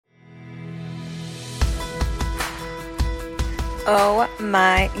Oh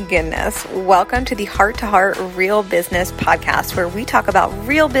my goodness. Welcome to the Heart to Heart Real Business podcast, where we talk about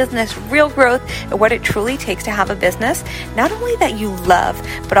real business, real growth, and what it truly takes to have a business, not only that you love,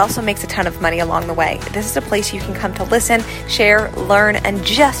 but also makes a ton of money along the way. This is a place you can come to listen, share, learn, and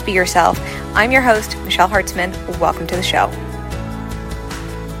just be yourself. I'm your host, Michelle Hartzman. Welcome to the show.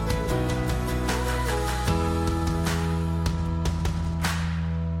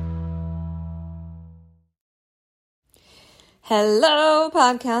 Hello,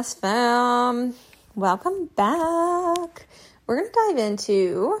 podcast fam. Welcome back. We're going to dive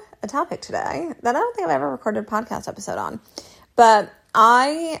into a topic today that I don't think I've ever recorded a podcast episode on. But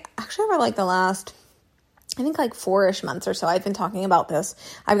I actually, over like the last, I think like 4-ish months or so, I've been talking about this.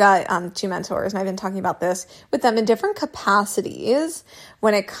 I've got 2 mentors, and I've been talking about this with them in different capacities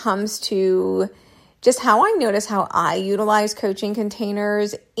when it comes to just how I notice how I utilize coaching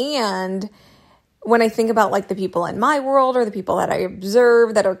containers, and when I think about like the people in my world or the people that I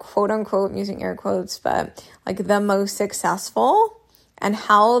observe that are quote unquote, I'm using air quotes, but like the most successful, and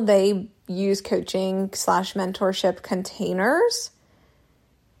how they use coaching / mentorship containers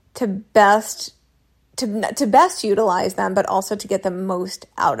to best utilize them, but also to get the most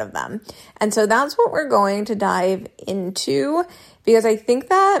out of them. And so that's what we're going to dive into, because I think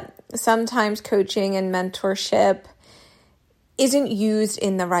that sometimes coaching and mentorship isn't used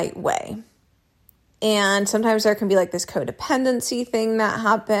in the right way. And sometimes there can be like this codependency thing that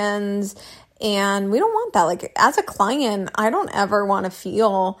happens, and we don't want that. Like as a client, I don't ever want to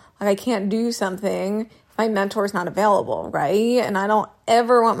feel like I can't do something if my mentor is not available, right? And I don't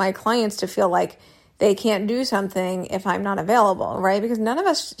ever want my clients to feel like they can't do something if I'm not available, right? Because none of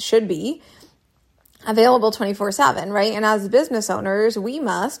us should be available 24/7, right? And as business owners, we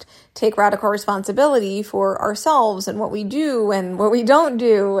must take radical responsibility for ourselves and what we do and what we don't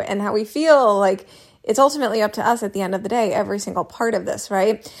do and how we feel. Like it's ultimately up to us at the end of the day, every single part of this,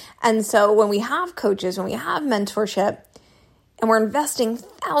 right? And so when we have coaches, when we have mentorship, and we're investing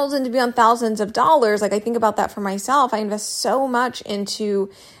thousands beyond thousands of dollars, like I think about that for myself. I invest so much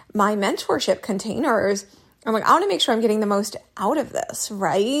into my mentorship containers. I'm like, I want to make sure I'm getting the most out of this,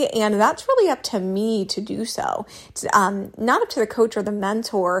 right? And that's really up to me to do so. It's not up to the coach or the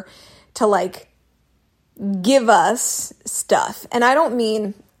mentor to like give us stuff. And I want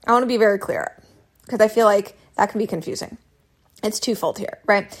to be very clear, because I feel like that can be confusing. It's twofold here,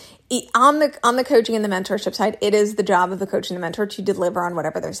 right? On the coaching and the mentorship side, it is the job of the coach and the mentor to deliver on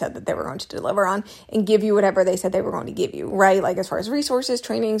whatever they said that they were going to deliver on, and give you whatever they said they were going to give you, right? Like as far as resources,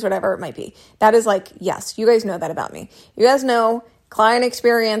 trainings, whatever it might be. That is like, yes, you guys know that about me. You guys know client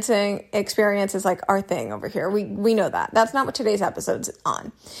experience is like our thing over here. We know that. That's not what today's episode's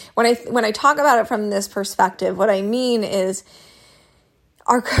on. When I talk about it from this perspective, what I mean is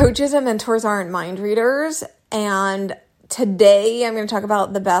our coaches and mentors aren't mind readers, and today I'm going to talk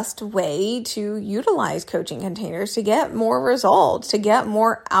about the best way to utilize coaching containers to get more results, to get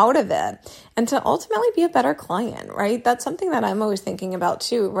more out of it, and to ultimately be a better client, right? That's something that I'm always thinking about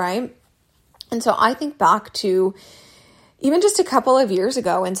too, right? And so I think back to even just a couple of years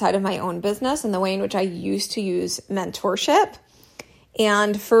ago inside of my own business and the way in which I used to use mentorship.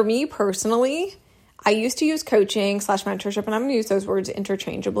 And for me personally, I used to use coaching / mentorship, and I'm going to use those words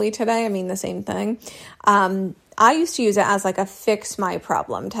interchangeably today. I mean the same thing. I used to use it as like a fix my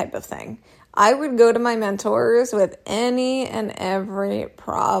problem type of thing. I would go to my mentors with any and every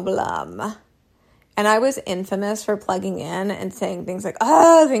problem. And I was infamous for plugging in and saying things like,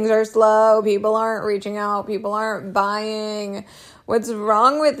 oh, things are slow. People aren't reaching out. People aren't buying. What's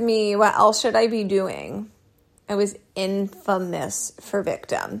wrong with me? What else should I be doing? I was infamous for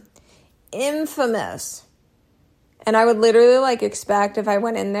victim. Infamous. And I would literally like expect if I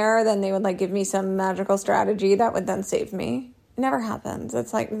went in there, then they would like give me some magical strategy that would then save me. It never happens.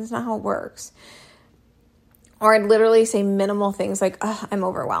 It's like, that's not how it works. Or I'd literally say minimal things like, oh, I'm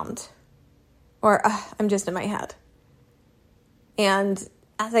overwhelmed. Or I'm just in my head. And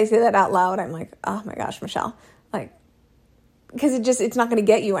as I say that out loud, I'm like, oh my gosh, Michelle, like, because it's not going to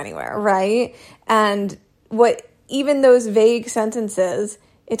get you anywhere, right? And even those vague sentences,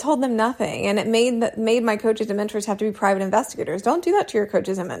 it told them nothing, and it made my coaches and mentors have to be private investigators. Don't do that to your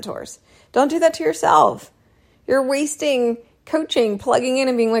coaches and mentors. Don't do that to yourself. You're wasting coaching, plugging in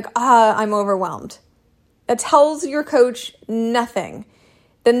and being like, I'm overwhelmed. That tells your coach nothing.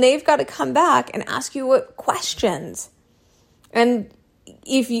 Then they've got to come back and ask you what questions. And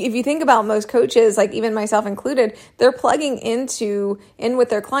if you think about most coaches, like even myself included, they're plugging in with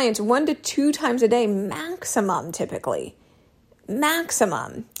their clients 1 to 2 times a day maximum, typically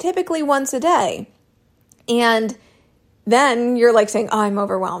once a day. And then you're like saying, oh, I'm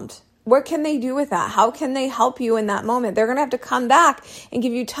overwhelmed. What can they do with that? How can they help you in that moment? They're going to have to come back and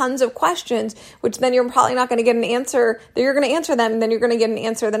give you tons of questions, which then you're probably not going to get an answer. That you're going to answer them, and then you're going to get an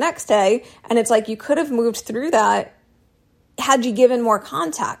answer the next day. And it's like you could have moved through that had you given more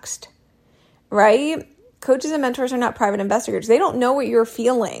context, right? Coaches and mentors are not private investigators. They don't know what you're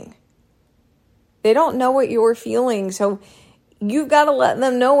feeling. They don't know what you're feeling. So you've got to let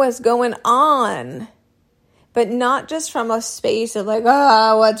them know what's going on. But not just from a space of like,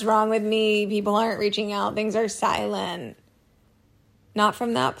 oh, what's wrong with me? People aren't reaching out. Things are silent. Not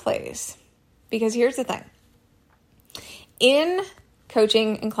from that place. Because here's the thing. In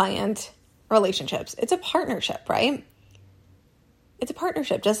coaching and client relationships, it's a partnership, right? It's a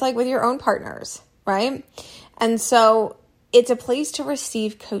partnership, just like with your own partners, right? And so it's a place to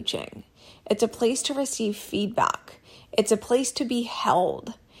receive coaching. It's a place to receive feedback. It's a place to be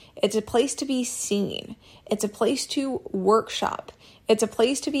held. It's a place to be seen. It's a place to workshop. It's a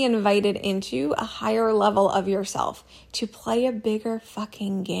place to be invited into a higher level of yourself, to play a bigger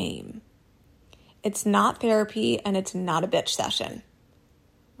fucking game. It's not therapy and it's not a bitch session,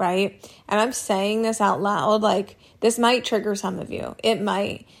 right? And I'm saying this out loud, like this might trigger some of you. It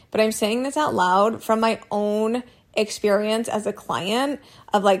might, but I'm saying this out loud from my own experience as a client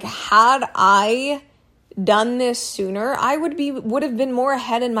of like, had I done this sooner, I would have been more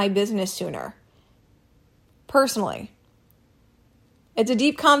ahead in my business sooner. Personally. It's a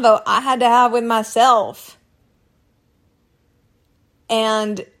deep convo I had to have with myself.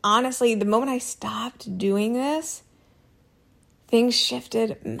 And honestly, the moment I stopped doing this, things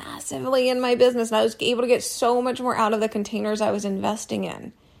shifted massively in my business, and I was able to get so much more out of the containers I was investing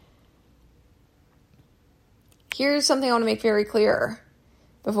in. Here's something I want to make very clear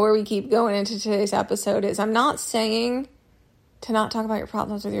before we keep going into today's episode is I'm not saying to not talk about your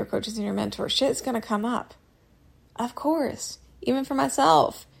problems with your coaches and your mentors. Shit's going to come up. Of course. Even for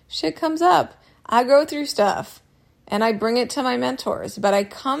myself, shit comes up. I go through stuff and I bring it to my mentors, but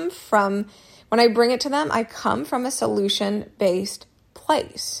when I bring it to them, I come from a solution-based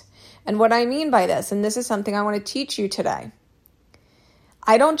place. And what I mean by this, and this is something I want to teach you today,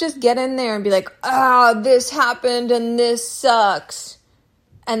 I don't just get in there and be like, this happened and this sucks.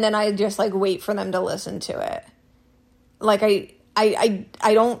 And then I just like wait for them to listen to it. Like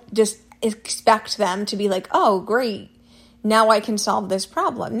I don't just expect them to be like, oh, great. Now I can solve this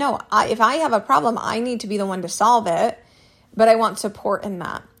problem. No, if I have a problem, I need to be the one to solve it, but I want support in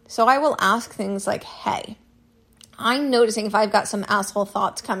that. So I will ask things like, hey, I'm noticing if I've got some asshole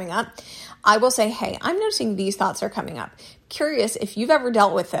thoughts coming up, I will say, hey, I'm noticing these thoughts are coming up. Curious if you've ever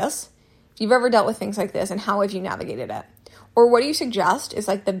dealt with this, if you've ever dealt with things like this, and how have you navigated it? Or what do you suggest is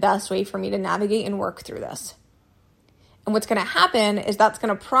like the best way for me to navigate and work through this? And what's going to happen is that's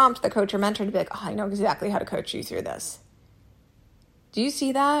going to prompt the coach or mentor to be like, oh, I know exactly how to coach you through this. Do you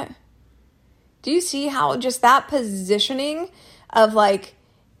see that? Do you see how just that positioning of like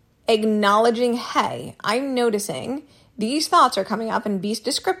acknowledging, hey, I'm noticing these thoughts are coming up, and be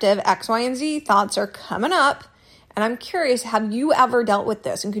descriptive, X, Y, and Z thoughts are coming up. And I'm curious, have you ever dealt with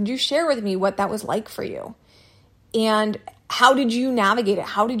this? And could you share with me what that was like for you? And how did you navigate it?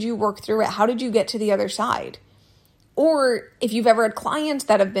 How did you work through it? How did you get to the other side? Or if you've ever had clients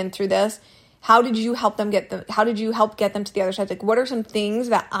that have been through this, how did you help them get them to the other side? Like, what are some things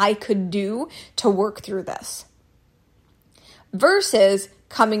that I could do to work through this? Versus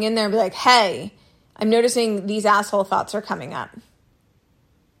coming in there and be like, hey, I'm noticing these asshole thoughts are coming up.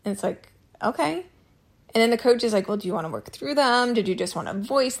 And it's like, okay. And then the coach is like, well, do you want to work through them? Did you just want to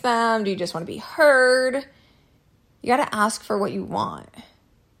voice them? Do you just want to be heard? You got to ask for what you want.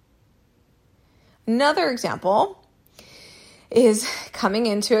 Another example is coming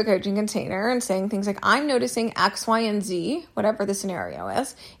into a coaching container and saying things like, I'm noticing X, Y, and Z, whatever the scenario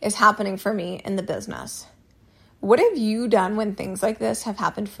is happening for me in the business. What have you done when things like this have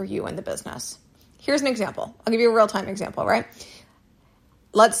happened for you in the business? Here's an example. I'll give you a real-time example, right?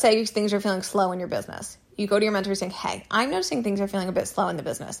 Let's say things are feeling slow in your business. You go to your mentor saying, hey, I'm noticing things are feeling a bit slow in the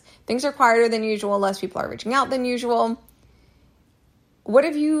business. Things are quieter than usual. Less people are reaching out than usual. What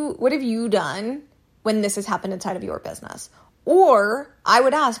have you done when this has happened inside of your business? Or I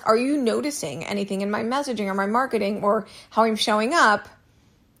would ask, are you noticing anything in my messaging or my marketing or how I'm showing up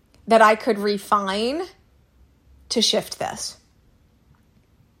that I could refine to shift this?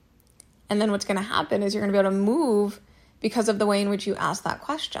 And then what's going to happen is you're going to be able to move because of the way in which you ask that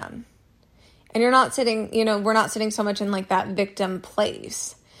question. And you're not sitting, we're not sitting so much in like that victim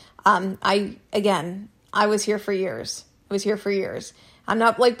place. I was here for years. I'm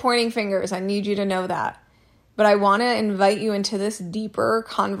not like pointing fingers. I need you to know that. But I want to invite you into this deeper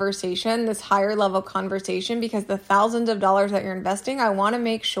conversation, this higher level conversation, because the thousands of dollars that you're investing, I want to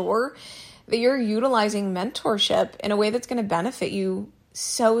make sure that you're utilizing mentorship in a way that's going to benefit you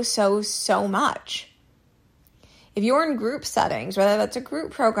so much. If you're in group settings, whether that's a group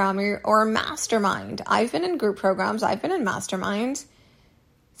program or a mastermind, I've been in group programs, I've been in masterminds.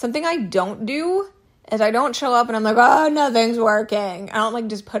 Something I don't do is I don't show up and I'm like, oh, nothing's working. I don't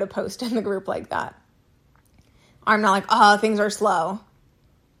just put a post in the group like that. I'm not like, oh, things are slow.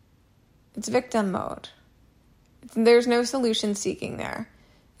 It's victim mode. There's no solution seeking there.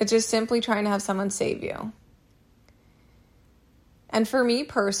 It's just simply trying to have someone save you. And for me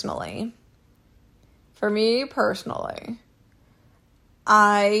personally, I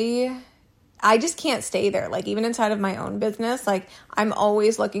just can't stay there. Even inside of my own business, I'm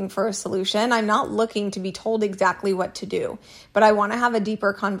always looking for a solution. I'm not looking to be told exactly what to do, but I want to have a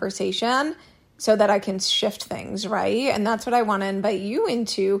deeper conversation so that I can shift things, right? And that's what I want to invite you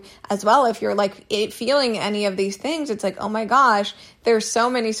into as well. If you're feeling any of these things, it's oh my gosh, there's so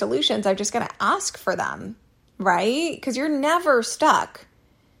many solutions. I've just got to ask for them, right? Because you're never stuck.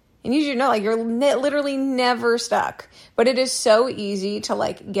 And you should know, you're literally never stuck. But it is so easy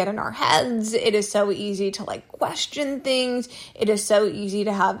to, get in our heads. It is so easy to, question things. It is so easy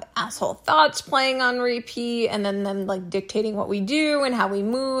to have asshole thoughts playing on repeat and then them, dictating what we do and how we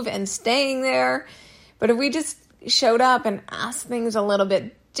move and staying there. But if we just showed up and asked things a little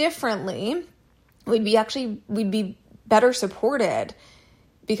bit differently, we'd be better supported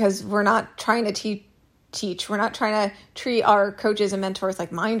because we're not trying to teach. We're not trying to treat our coaches and mentors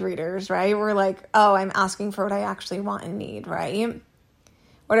like mind readers, right? We're oh, I'm asking for what I actually want and need, right?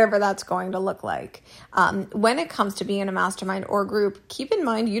 Whatever that's going to look like. When it comes to being in a mastermind or group, keep in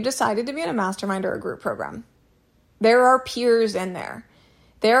mind you decided to be in a mastermind or a group program. There are peers in there.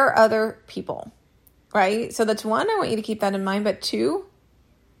 There are other people, right? So that's one, I want you to keep that in mind. But two,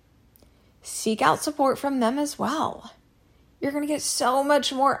 seek out support from them as well. You're going to get so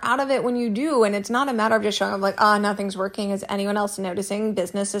much more out of it when you do. And it's not a matter of just showing up nothing's working. Is anyone else noticing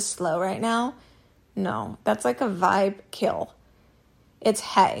business is slow right now? No, that's a vibe kill. It's,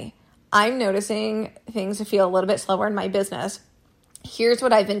 hey, I'm noticing things feel a little bit slower in my business. Here's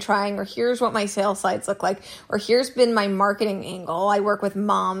what I've been trying, or here's what my sales sites look like, or here's been my marketing angle. I work with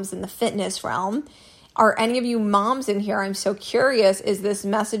moms in the fitness realm. Are any of you moms in here? I'm so curious. Is this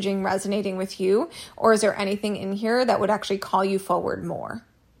messaging resonating with you? Or is there anything in here that would actually call you forward more?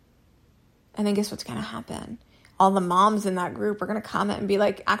 And then guess what's going to happen? All the moms in that group are going to comment and be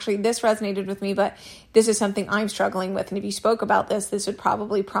actually, this resonated with me, but this is something I'm struggling with. And if you spoke about this would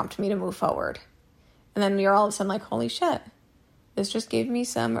probably prompt me to move forward. And then you're all of a sudden holy shit, this just gave me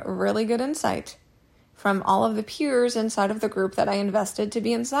some really good insight from all of the peers inside of the group that I invested to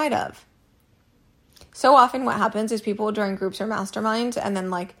be inside of. So often what happens is people join groups or masterminds and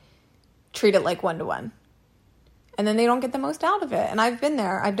then treat it like one-to-one. And then they don't get the most out of it. And I've been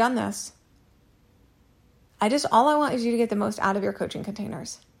there. I've done this. All I want is you to get the most out of your coaching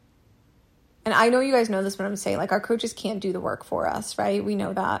containers. And I know you guys know this, but I'm saying our coaches can't do the work for us, right? We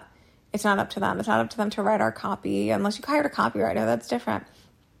know that. It's not up to them. It's not up to them to write our copy unless you hired a copywriter. That's different.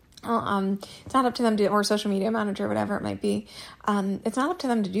 It's not up to them to, or a social media manager, whatever it might be. It's not up to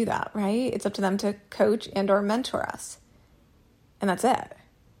them to do that, right? It's up to them to coach and or mentor us. And that's it.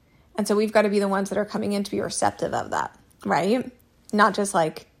 And so we've got to be the ones that are coming in to be receptive of that, right? Not just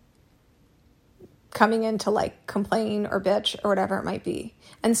coming in to complain or bitch or whatever it might be.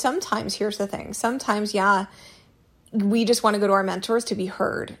 And sometimes, here's the thing. Sometimes, we just want to go to our mentors to be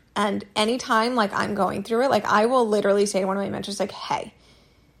heard. And anytime I'm going through it, I will literally say to one of my mentors, hey,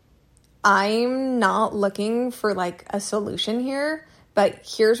 I'm not looking for a solution here, but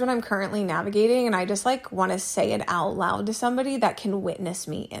here's what I'm currently navigating. And I just want to say it out loud to somebody that can witness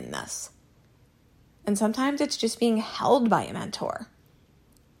me in this. And sometimes it's just being held by a mentor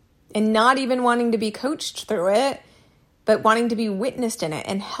and not even wanting to be coached through it, but wanting to be witnessed in it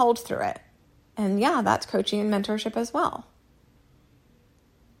and held through it. And that's coaching and mentorship as well.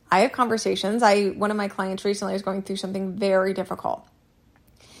 I have conversations. One of my clients recently was going through something very difficult.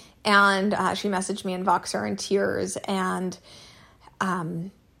 And she messaged me in Voxer in tears. And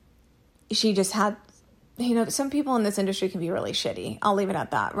she just had, some people in this industry can be really shitty. I'll leave it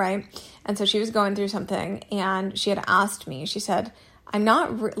at that, right? And so she was going through something. And she had asked me, she said, I'm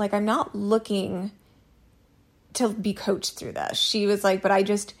not looking to be coached through this. She was but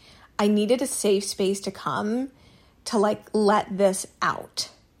I needed a safe space to come to let this out.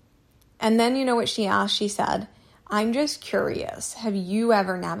 And then you know what she asked? She said, I'm just curious. Have you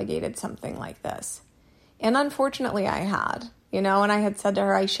ever navigated something like this? And unfortunately I had. And I had said to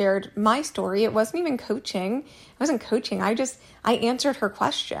her, I shared my story. It wasn't even coaching. It wasn't coaching. I answered her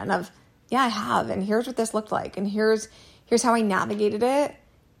question of, yeah, I have. And here's what this looked like. And here's how I navigated it.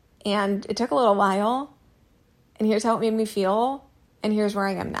 And it took a little while. And here's how it made me feel. And here's where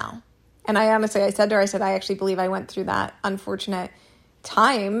I am now. And I said to her, I actually believe I went through that unfortunate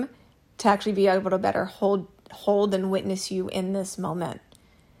time to actually be able to better hold and witness you in this moment.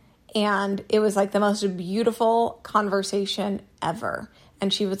 And it was like the most beautiful conversation ever.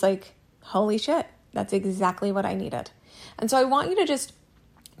 And she was like, holy shit, that's exactly what I needed. And so I want you to just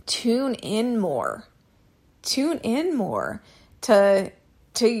tune in more to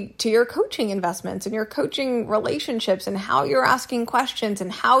your coaching investments and your coaching relationships and how you're asking questions and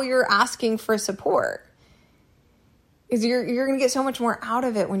how you're asking for support. Is you're going to get so much more out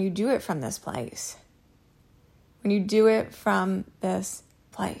of it when you do it from this place. When you do it from this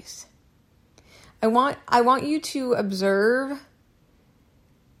place. I want you to observe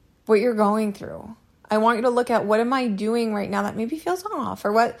what you're going through. I want you to look at what am I doing right now that maybe feels off,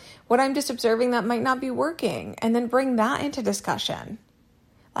 or what I'm just observing that might not be working, and then bring that into discussion.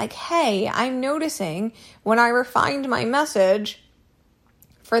 Like, hey, I'm noticing when I refined my message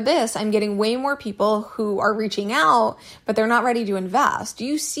for this, I'm getting way more people who are reaching out, but they're not ready to invest. Do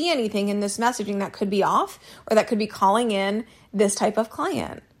you see anything in this messaging that could be off, or that could be calling in this type of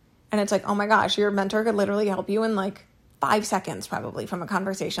client? And it's like, oh my gosh, your mentor could literally help you in like 5 seconds probably from a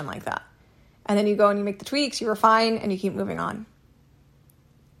conversation like that. And then you go and you make the tweaks, you refine, and you keep moving on.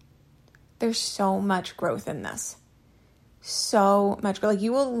 There's so much growth in this. So much growth. Like,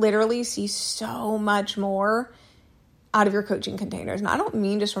 you will literally see so much more out of your coaching containers. And I don't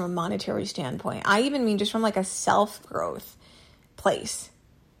mean just from a monetary standpoint. I even mean just from like a self-growth place.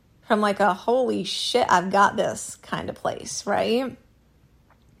 From like a holy shit, I've got this kind of place, right?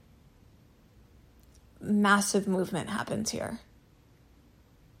 Massive movement happens here.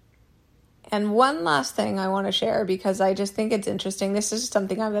 And one last thing I want to share, because I just think it's interesting. This is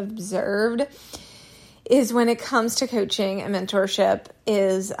something I've observed, is when it comes to coaching and mentorship,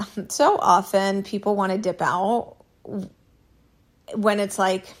 is so often people want to dip out when it's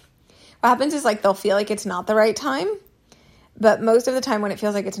like, what happens is like they'll feel like it's not the right time. But most of the time when it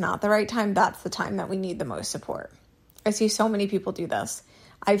feels like it's not the right time, that's the time that we need the most support. I see so many people do this.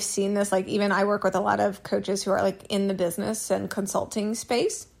 I've seen this, like, even I work with a lot of coaches who are like in the business and consulting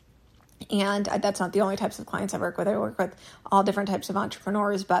space. And that's not the only types of clients I work with. I work with all different types of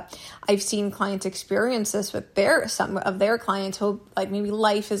entrepreneurs, but I've seen clients experience this with some of their clients who, like, maybe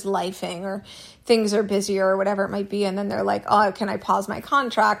life is lifing or things are busier or whatever it might be. And then they're like, oh, can I pause my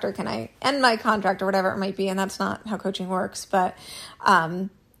contract, or can I end my contract, or whatever it might be. And that's not how coaching works. But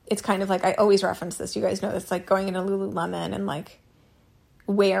it's kind of like, I always reference this. You guys know this, like going into Lululemon and like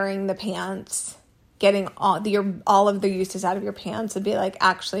wearing the pants, getting all of the uses out of your pants, and be like,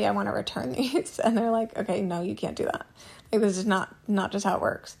 actually, I want to return these. And they're like, okay, no, you can't do that. Like, this is not just how it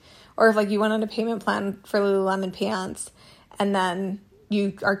works. Or if like you went on a payment plan for Lululemon pants, and then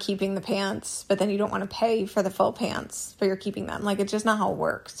you are keeping the pants, but then you don't want to pay for the full pants, but you're keeping them. Like, it's just not how it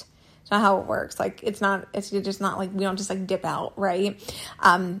works. It's not how it works. Like, it's just not like, we don't just like dip out, right?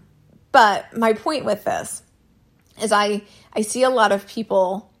 But my point with this is I see a lot of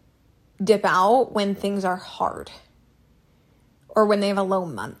people dip out when things are hard, or when they have a low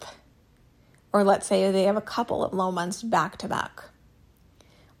month, or let's say they have a couple of low months back to back,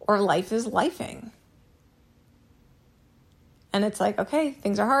 or life is lifing. And it's like, okay,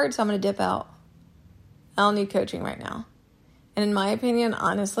 things are hard, so I'm going to dip out. I don't need coaching right now. And in my opinion,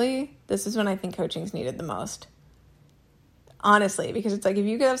 honestly, this is when I think coaching is needed the most. Honestly, because it's like, if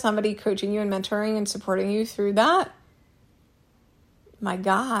you could have somebody coaching you and mentoring and supporting you through that, my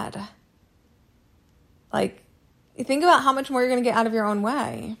God. Like, think about how much more you're going to get out of your own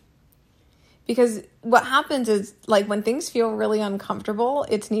way. Because what happens is, like, when things feel really uncomfortable,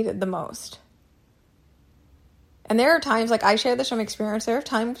 it's needed the most. And there are times, like, I share this from experience, there are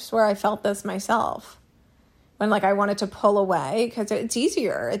times where I felt this myself. When, like, I wanted to pull away, because it's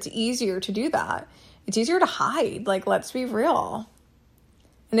easier. It's easier to do that. It's easier to hide. Like, let's be real.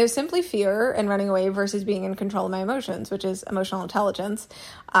 And it was simply fear and running away versus being in control of my emotions, which is emotional intelligence,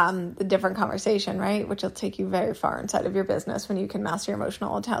 the different conversation, right? Which will take you very far inside of your business when you can master your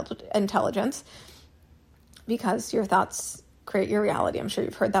emotional intelligence, because your thoughts create your reality. I'm sure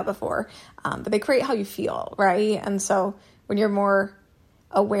you've heard that before, but they create how you feel, right? And so when you're more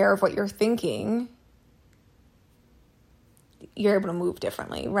aware of what you're thinking, you're able to move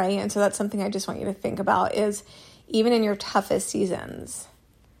differently, right? And so that's something I just want you to think about, is even in your toughest seasons,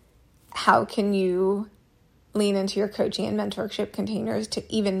 how can you lean into your coaching and mentorship containers to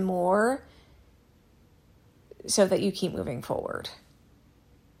even more so that you keep moving forward.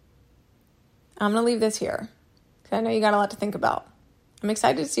 I'm going to leave this here because I know you got a lot to think about. I'm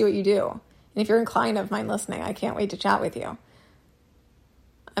excited to see what you do. And if you're inclined of mind listening, I can't wait to chat with you.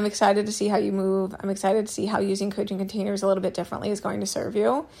 I'm excited to see how you move. I'm excited to see how using coaching containers a little bit differently is going to serve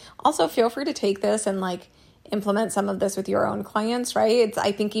you. Also, feel free to take this and implement some of this with your own clients, right?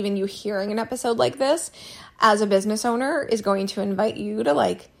 I think even you hearing an episode like this as a business owner is going to invite you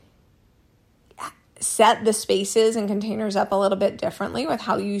to set the spaces and containers up a little bit differently with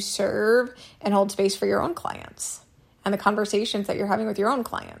how you serve and hold space for your own clients and the conversations that you're having with your own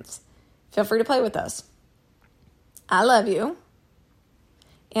clients. Feel free to play with this. I love you.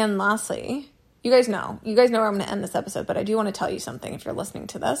 And lastly, you guys know where I'm going to end this episode, but I do want to tell you something if you're listening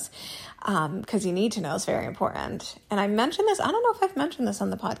to this, because you need to know it's very important. And I mentioned this, I don't know if I've mentioned this on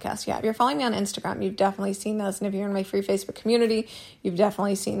the podcast yet. If you're following me on Instagram, you've definitely seen this. And if you're in my free Facebook community, you've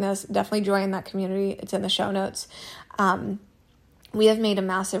definitely seen this. Definitely join that community. It's in the show notes. We have made a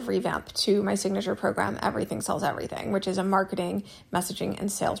massive revamp to my signature program, Everything Sells Everything, which is a marketing, messaging,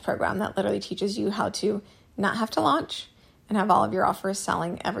 and sales program that literally teaches you how to not have to launch and have all of your offers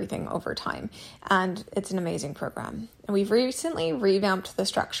selling everything over time. And it's an amazing program. And we've recently revamped the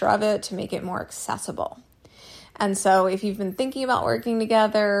structure of it to make it more accessible. And so if you've been thinking about working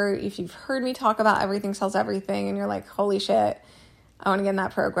together, if you've heard me talk about Everything Sells Everything and you're like, holy shit, I want to get in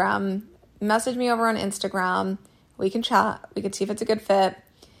that program, message me over on Instagram. We can chat. We can see if it's a good fit.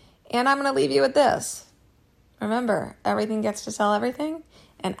 And I'm going to leave you with this. Remember, everything gets to sell everything.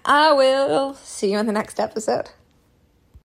 And I will see you in the next episode.